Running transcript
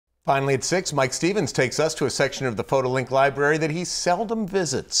Finally at 6, Mike Stevens takes us to a section of the PhotoLink Library that he seldom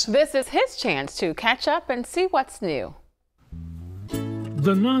visits. This is his chance to catch up and see what's new.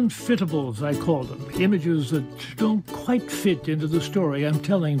 The non-fittables, I call them, images that don't quite fit into the story I'm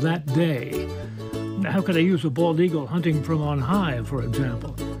telling that day. How could I use a bald eagle hunting from on high, for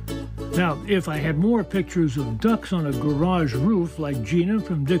example? Now, if I had more pictures of ducks on a garage roof like Gina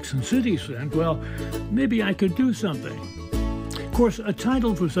from Dixon City sent, well, maybe I could do something. Of course, a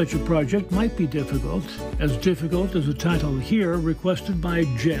title for such a project might be difficult as a title here requested by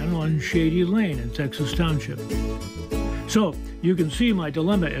Jen on Shady Lane in Texas Township. So, you can see my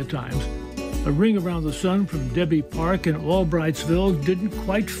dilemma at times. A ring around the sun from Debbie Park in Albrightsville didn't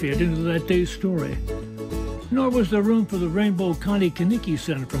quite fit into that day's story. Nor was there room for the rainbow Connie Kanicki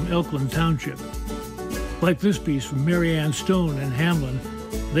sent from Elkland Township. Like this piece from Mary Ann Stone in Hamlin,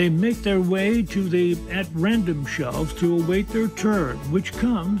 they make their way to the at random shelves to await their turn, which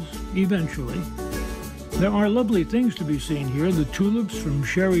comes eventually. There are lovely things to be seen here. The tulips from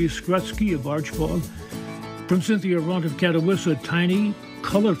Sherry Skrutsky of Archbald, from Cynthia Ront of Catawissa, tiny,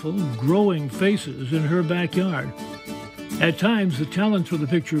 colorful, growing faces in her backyard. At times, the talent for the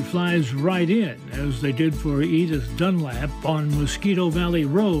picture flies right in, as they did for Edith Dunlap on Mosquito Valley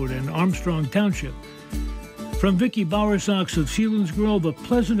Road in Armstrong Township. From Vicki Bowersox of Sealands Grove, a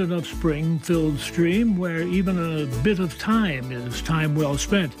pleasant enough spring-filled stream where even a bit of time is time well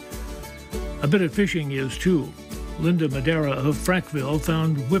spent. A bit of fishing is, too. Linda Madera of Frackville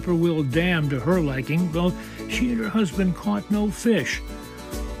found Whippoorwill Dam to her liking, though she and her husband caught no fish.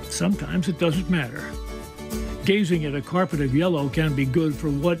 Sometimes it doesn't matter. Gazing at a carpet of yellow can be good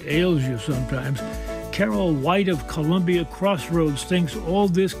for what ails you sometimes. Carol White of Columbia Crossroads thinks all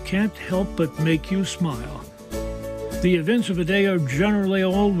this can't help but make you smile. The events of a day are generally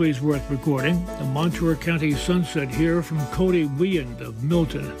always worth recording. The Montour County sunset here from Cody Weand of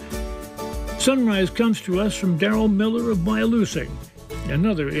Milton. Sunrise comes to us from Darrell Miller of Wyalusing,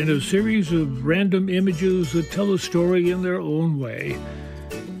 another in a series of random images that tell a story in their own way.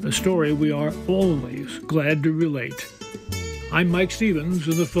 A story we are always glad to relate. I'm Mike Stevens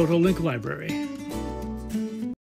in the PhotoLink Library.